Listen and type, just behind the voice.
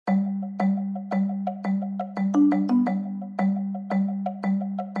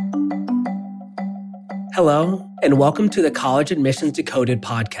Hello, and welcome to the College Admissions Decoded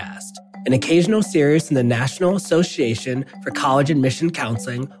podcast, an occasional series from the National Association for College Admission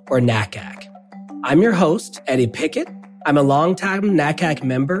Counseling, or NACAC. I'm your host, Eddie Pickett. I'm a longtime NACAC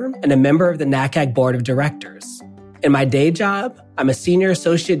member and a member of the NACAC Board of Directors. In my day job, I'm a Senior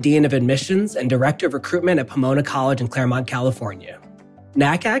Associate Dean of Admissions and Director of Recruitment at Pomona College in Claremont, California.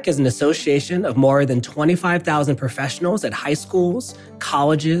 NACAC is an association of more than 25,000 professionals at high schools,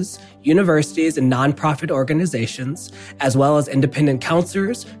 colleges, universities, and nonprofit organizations, as well as independent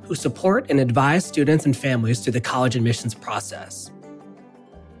counselors who support and advise students and families through the college admissions process.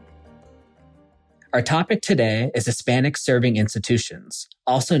 Our topic today is Hispanic-serving institutions,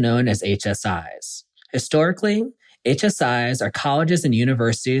 also known as HSIs. Historically, HSIs are colleges and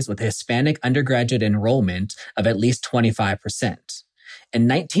universities with Hispanic undergraduate enrollment of at least 25%. In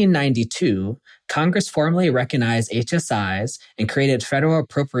 1992, Congress formally recognized HSIs and created federal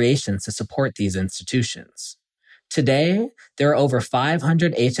appropriations to support these institutions. Today, there are over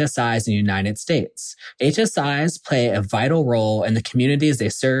 500 HSIs in the United States. HSIs play a vital role in the communities they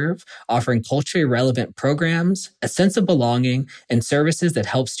serve, offering culturally relevant programs, a sense of belonging, and services that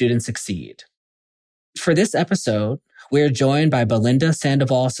help students succeed. For this episode, we are joined by Belinda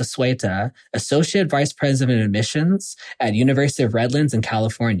Sandoval Zazueta, Associate Vice President of Admissions at University of Redlands in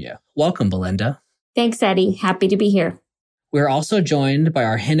California. Welcome, Belinda. Thanks, Eddie. Happy to be here. We're also joined by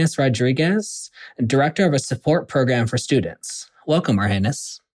Argenis Rodriguez, Director of a Support Program for Students. Welcome,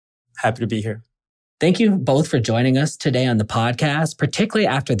 Argenis. Happy to be here. Thank you both for joining us today on the podcast, particularly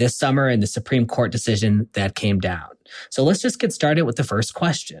after this summer and the Supreme Court decision that came down. So let's just get started with the first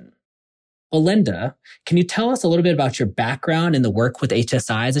question. Belinda, can you tell us a little bit about your background and the work with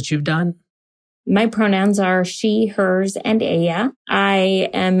HSIs that you've done? My pronouns are she, hers, and ella. I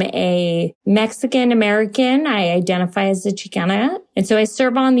am a Mexican American. I identify as a Chicana. And so I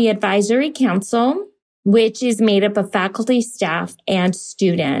serve on the Advisory Council, which is made up of faculty, staff, and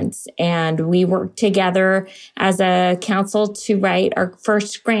students. And we work together as a council to write our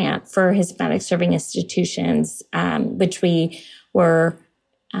first grant for Hispanic serving institutions, which we were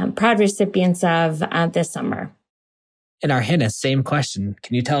proud recipients of this summer. And Argenis, same question.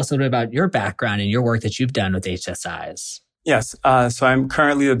 Can you tell us a little bit about your background and your work that you've done with HSIs? Yes. So I'm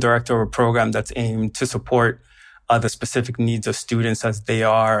currently the director of a program that's aimed to support the specific needs of students as they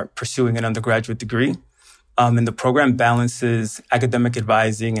are pursuing an undergraduate degree. And the program balances academic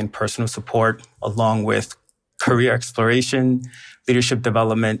advising and personal support along with career exploration, leadership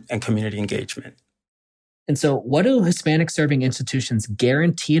development, and community engagement. And so what do Hispanic-serving institutions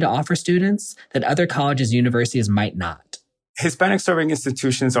guarantee to offer students that other colleges and universities might not? Hispanic-serving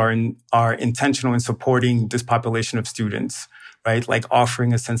institutions are intentional in supporting this population of students, right? Like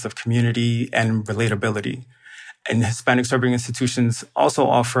offering a sense of community and relatability. And Hispanic-serving institutions also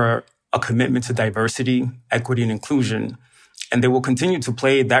offer a commitment to diversity, equity, and inclusion. And they will continue to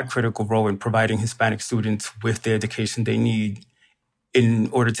play that critical role in providing Hispanic students with the education they need in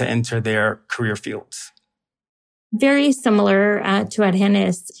order to enter their career fields. Very similar to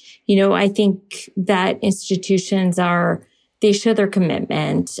Argenis. I think that institutions they show their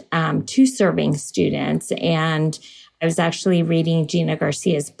commitment to serving students. And I was actually reading Gina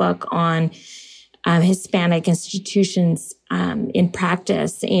Garcia's book on Hispanic institutions in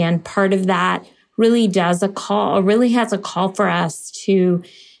practice. And part of that really has a call for us to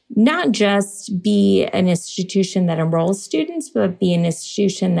not just be an institution that enrolls students, but be an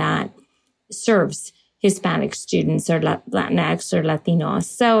institution that serves Hispanic students or Latinx or Latinos.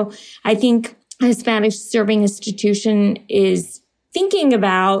 So I think a Hispanic serving institution is thinking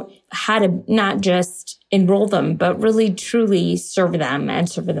about how to not just enroll them, but really truly serve them and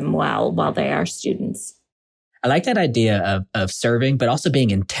serve them well while they are students. I like that idea of serving, but also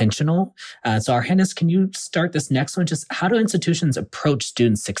being intentional. So Argenis, can you start this next one? Just how do institutions approach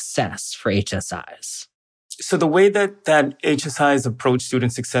student success for HSIs? So the way that HSIs approach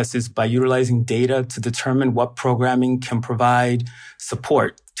student success is by utilizing data to determine what programming can provide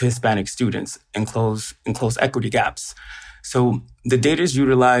support to Hispanic students and close equity gaps. So the data is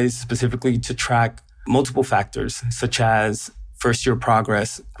utilized specifically to track multiple factors, such as first-year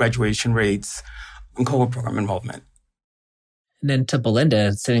progress, graduation rates, and cohort program involvement. And then to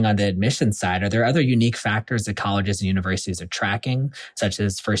Belinda, sitting on the admissions side, are there other unique factors that colleges and universities are tracking, such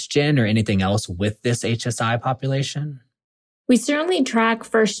as first gen or anything else with this HSI population? We certainly track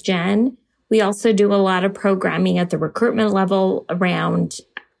first gen. We also do a lot of programming at the recruitment level around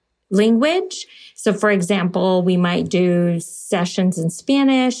language. So for example, we might do sessions in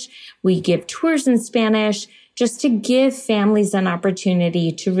Spanish. We give tours in Spanish just to give families an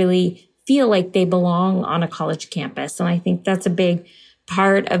opportunity to really feel like they belong on a college campus. And I think that's a big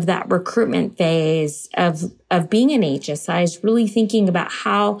part of that recruitment phase of being an HSI is really thinking about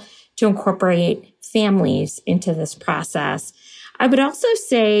how to incorporate families into this process. I would also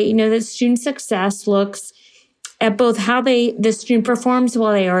say, that student success looks at both how the student performs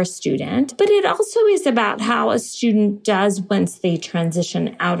while they are a student, but it also is about how a student does once they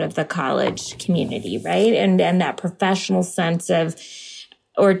transition out of the college community, right? And that professional sense of,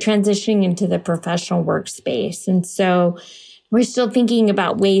 or transitioning into the professional workspace. And so we're still thinking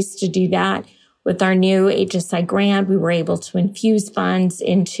about ways to do that. With our new HSI grant, we were able to infuse funds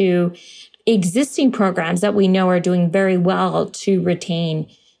into existing programs that we know are doing very well to retain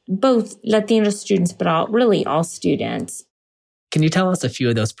both Latino students, but all students. Can you tell us a few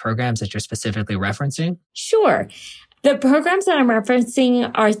of those programs that you're specifically referencing? Sure. The programs that I'm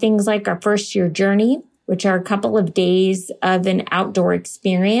referencing are things like our first year journey, which are a couple of days of an outdoor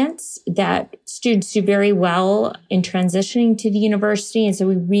experience that students do very well in transitioning to the university. And so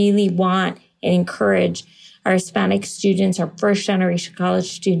we really want and encourage our Hispanic students, our first generation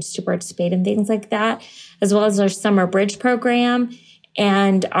college students to participate in things like that, as well as our summer bridge program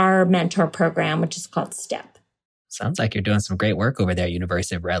and our mentor program, which is called STEP. Sounds like you're doing some great work over there at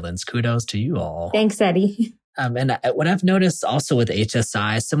University of Redlands. Kudos to you all. Thanks, Eddie. And what I've noticed also with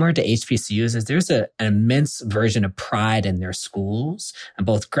HSI, similar to HBCUs, is there's an immense version of pride in their schools, and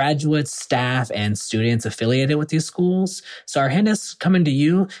both graduates, staff, and students affiliated with these schools. So Argenis, coming to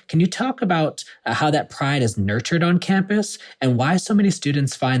you, can you talk about how that pride is nurtured on campus and why so many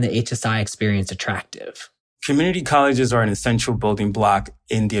students find the HSI experience attractive? Community colleges are an essential building block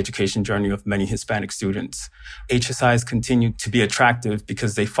in the education journey of many Hispanic students. HSIs continue to be attractive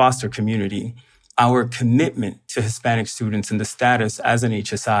because they foster community. Our commitment to Hispanic students and the status as an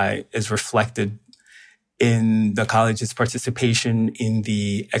HSI is reflected in the college's participation in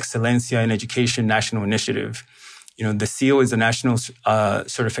the Excelencia in Education National Initiative. The SEAL is a national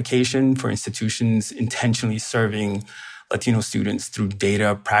certification for institutions intentionally serving Latino students through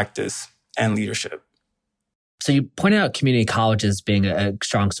data, practice, and leadership. So you pointed out community colleges being a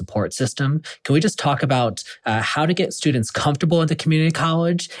strong support system. Can we just talk about how to get students comfortable at the community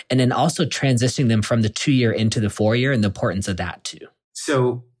college and then also transitioning them from the 2-year into the 4-year and the importance of that too?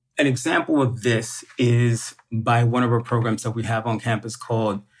 So an example of this is by one of our programs that we have on campus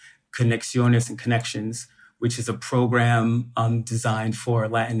called Conexiones and Connections, which is a program designed for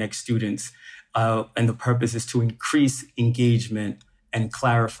Latinx students. And the purpose is to increase engagement and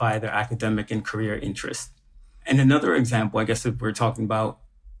clarify their academic and career interests. And another example, I guess, if we're talking about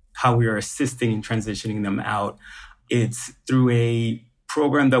how we are assisting in transitioning them out, it's through a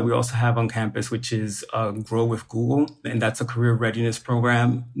program that we also have on campus, which is Grow with Google. And that's a career readiness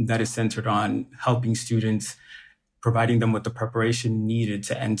program that is centered on helping students, providing them with the preparation needed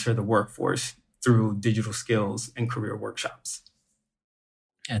to enter the workforce through digital skills and career workshops.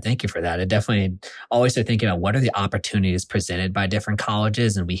 Yeah, thank you for that. I definitely always start thinking about what are the opportunities presented by different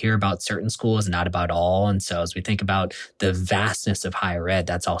colleges, and we hear about certain schools, not about all. And so as we think about the vastness of higher ed,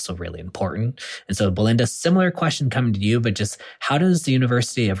 that's also really important. And so Belinda, similar question coming to you, but just how does the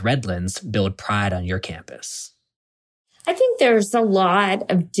University of Redlands build pride on your campus? I think there's a lot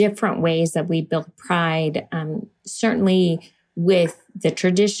of different ways that we build pride, certainly with the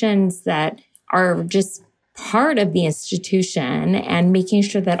traditions that are just part of the institution and making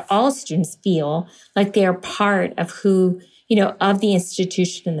sure that all students feel like they are part of of the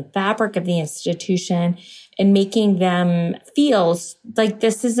institution and the fabric of the institution, and making them feel like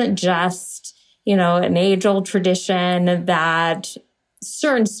this isn't just, an age-old tradition that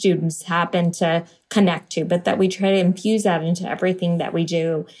certain students happen to connect to, but that we try to infuse that into everything that we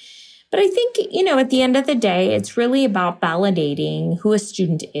do. But I think, at the end of the day, it's really about validating who a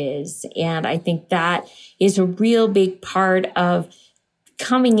student is. And I think that is a real big part of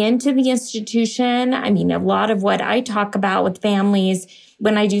coming into the institution. I mean, a lot of what I talk about with families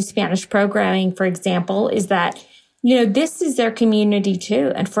when I do Spanish programming, for example, is that, this is their community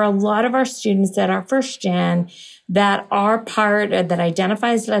too. And for a lot of our students that are first gen, that are part or that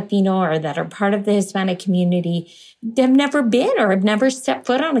identify as Latino or that are part of the Hispanic community, they've never been or have never stepped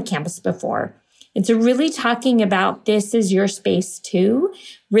foot on a campus before. And so really talking about this is your space too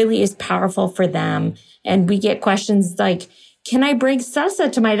really is powerful for them. And we get questions like, can I bring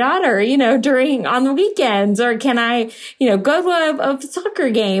salsa to my daughter, on the weekends? Or can I, go to a soccer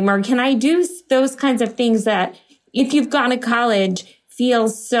game? Or can I do those kinds of things that if you've gone to college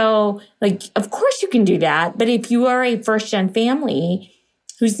feels so like, of course you can do that. But if you are a first gen family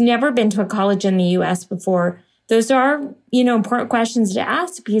who's never been to a college in the US before, those are, important questions to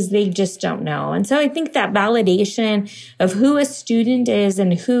ask because they just don't know. And so I think that validation of who a student is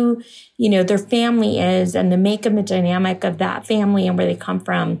and who, their family is and the makeup and dynamic of that family and where they come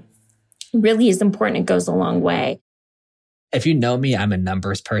from really is important. It goes a long way. If you know me, I'm a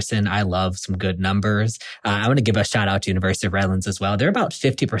numbers person. I love some good numbers. I want to give a shout out to University of Redlands as well. They're about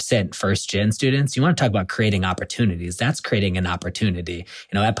 50% first-gen students. You want to talk about creating opportunities. That's creating an opportunity.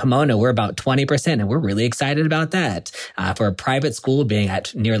 At Pomona, we're about 20%, and we're really excited about that. For a private school being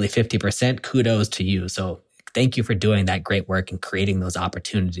at nearly 50%, kudos to you. So thank you for doing that great work and creating those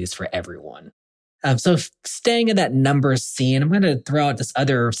opportunities for everyone. So staying in that numbers scene, I'm going to throw out this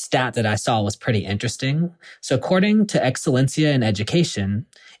other stat that I saw was pretty interesting. So according to Excelencia in Education,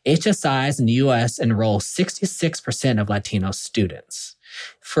 HSIs in the U.S. enroll 66% of Latino students.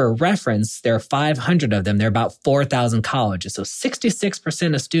 For reference, there are 500 of them. There are about 4,000 colleges. So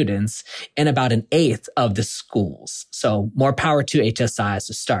 66% of students in about an eighth of the schools. So more power to HSIs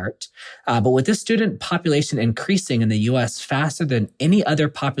to start. But with this student population increasing in the U.S. faster than any other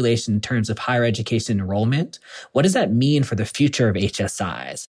population in terms of higher education enrollment, what does that mean for the future of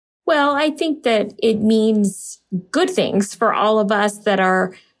HSIs? Well, I think that it means good things for all of us that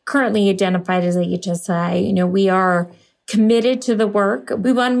are currently identified as a HSI. We are committed to the work.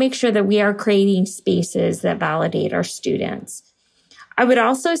 We want to make sure that we are creating spaces that validate our students. I would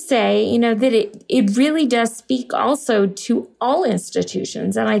also say, that it really does speak also to all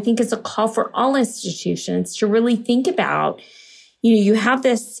institutions. And I think it's a call for all institutions to really think about, you have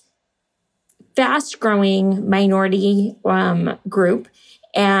this fast growing minority group.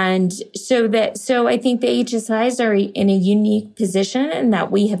 And so I think the HSIs are in a unique position and that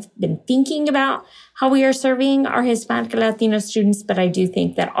we have been thinking about how we are serving our Hispanic and Latino students. But I do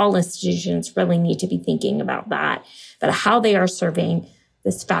think that all institutions really need to be thinking about that, about how they are serving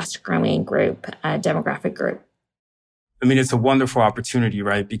this fast growing group, demographic group. I mean, it's a wonderful opportunity,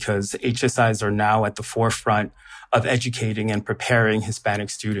 right? Because HSIs are now at the forefront of educating and preparing Hispanic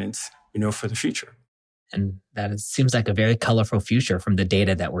students, for the future. And that seems like a very colorful future from the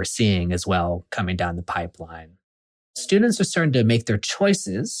data that we're seeing as well coming down the pipeline. Students are starting to make their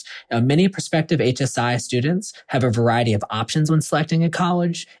choices. Many prospective HSI students have a variety of options when selecting a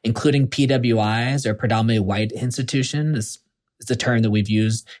college, including PWIs or predominantly white institution is the term that we've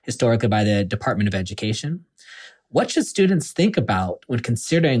used historically by the Department of Education. What should students think about when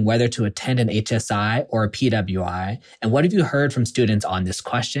considering whether to attend an HSI or a PWI? And what have you heard from students on this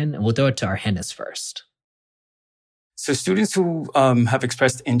question? And we'll throw it to Argenis first. So students who have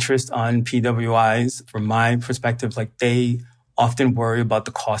expressed interest on PWIs, from my perspective, they often worry about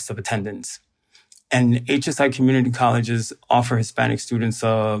the cost of attendance. And HSI community colleges offer Hispanic students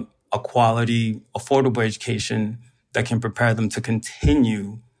a quality, affordable education that can prepare them to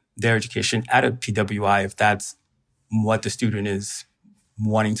continue their education at a PWI if that's what the student is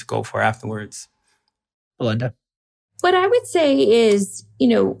wanting to go for afterwards. Belinda? What I would say is,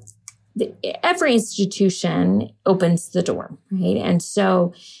 every institution opens the door, right? And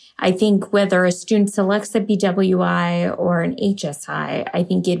so I think whether a student selects a PWI or an HSI, I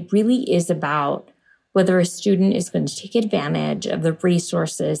think it really is about whether a student is going to take advantage of the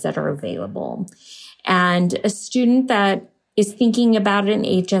resources that are available. And a student that is thinking about an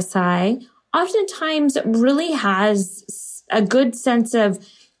HSI oftentimes really has a good sense of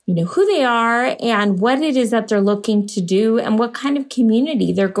who they are and what it is that they're looking to do and what kind of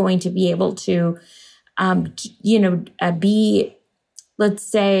community they're going to be able to, be, let's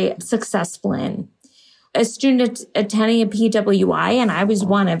say, successful in. A student attending a PWI, and I was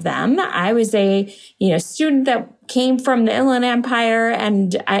one of them. I was a, student that came from the Inland Empire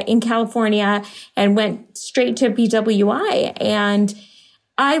and in California and went straight to a PWI. And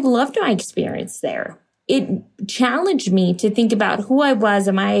I loved my experience there. It challenged me to think about who I was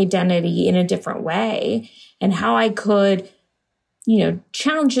and my identity in a different way and how I could,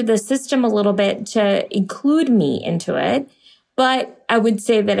 challenge the system a little bit to include me into it. But I would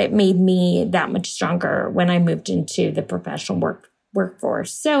say that it made me that much stronger when I moved into the professional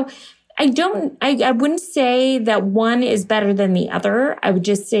workforce. So I wouldn't say that one is better than the other. I would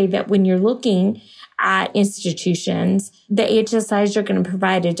just say that when you're looking at institutions, the HSIs are going to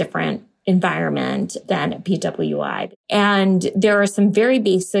provide a different environment than a PWI. And there are some very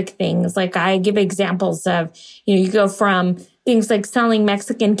basic things, like I give examples of, you go from things like selling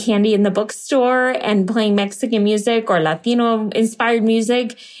Mexican candy in the bookstore and playing Mexican music or Latino-inspired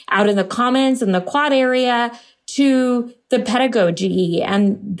music out in the commons and the quad area to the pedagogy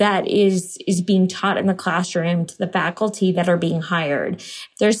and that is being taught in the classroom to the faculty that are being hired.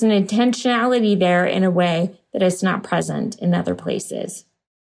 There's an intentionality there in a way that is not present in other places.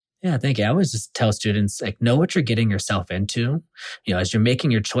 Yeah, thank you. I always just tell students, like, know what you're getting yourself into. As you're making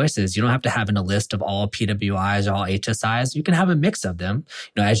your choices, you don't have to have in a list of all PWIs or all HSIs. You can have a mix of them.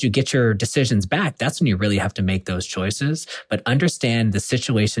 As you get your decisions back, that's when you really have to make those choices. But understand the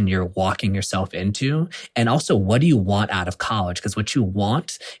situation you're walking yourself into. And also, what do you want out of college? Because what you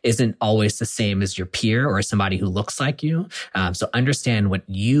want isn't always the same as your peer or somebody who looks like you. So understand what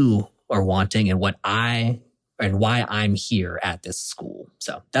you are wanting and why I'm here at this school.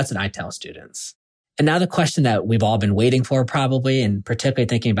 So that's what I tell students. And now the question that we've all been waiting for probably, and particularly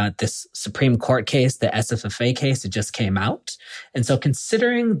thinking about this Supreme Court case, the SFFA case that just came out. And so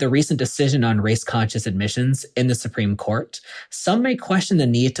considering the recent decision on race-conscious admissions in the Supreme Court, some may question the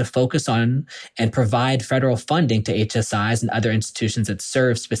need to focus on and provide federal funding to HSIs and other institutions that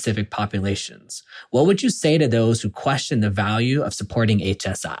serve specific populations. What would you say to those who question the value of supporting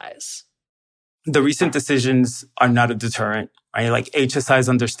HSIs? The recent decisions are not a deterrent, right? Like HSIs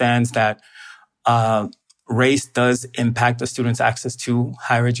understands that race does impact a student's access to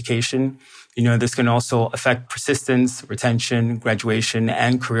higher education. This can also affect persistence, retention, graduation,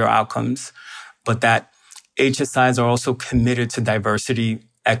 and career outcomes. But that HSIs are also committed to diversity,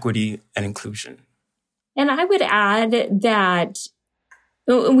 equity, and inclusion. And I would add that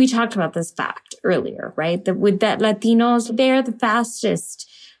we talked about this fact earlier, right? That Latinos, they're the fastest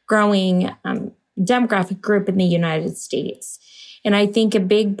growing demographic group in the United States. And I think a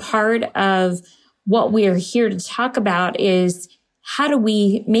big part of what we are here to talk about is how do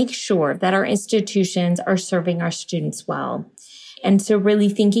we make sure that our institutions are serving our students well? And so really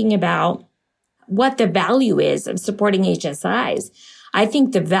thinking about what the value is of supporting HSIs. I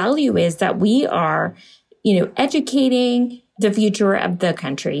think the value is that we are, educating the future of the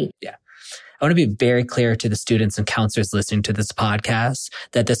country. Yeah. I want to be very clear to the students and counselors listening to this podcast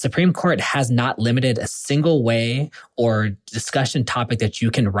that the Supreme Court has not limited a single way or discussion topic that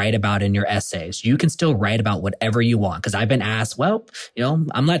you can write about in your essays. You can still write about whatever you want. Because I've been asked,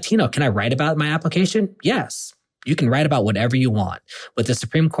 I'm Latino. Can I write about my application? Yes. You can write about whatever you want. What the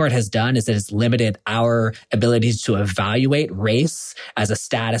Supreme Court has done is that it's limited our abilities to evaluate race as a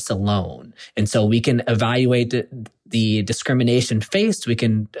status alone. And so we can evaluate the discrimination faced. We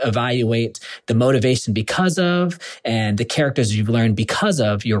can evaluate the motivation because of and the characters you've learned because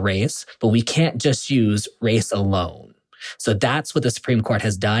of your race, but we can't just use race alone. So that's what the Supreme Court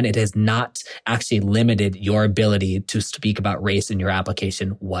has done. It has not actually limited your ability to speak about race in your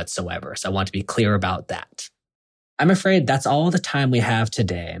application whatsoever. So I want to be clear about that. I'm afraid that's all the time we have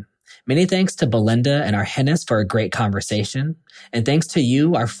today. Many thanks to Belinda and Argenis for a great conversation. And thanks to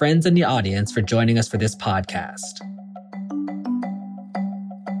you, our friends in the audience, for joining us for this podcast.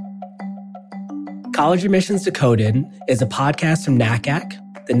 College Admissions Decoded is a podcast from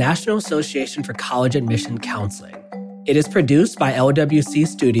NACAC, the National Association for College Admission Counseling. It is produced by LWC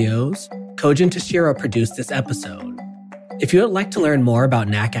Studios. Kojin Toshiro produced this episode. If you would like to learn more about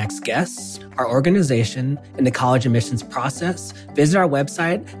NACAC's guests, our organization, and the college admissions process, visit our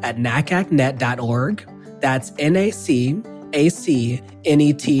website at nacacnet.org. That's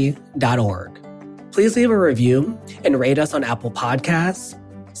NACACNET.org. Please leave a review and rate us on Apple Podcasts.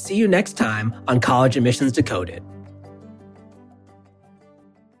 See you next time on College Admissions Decoded.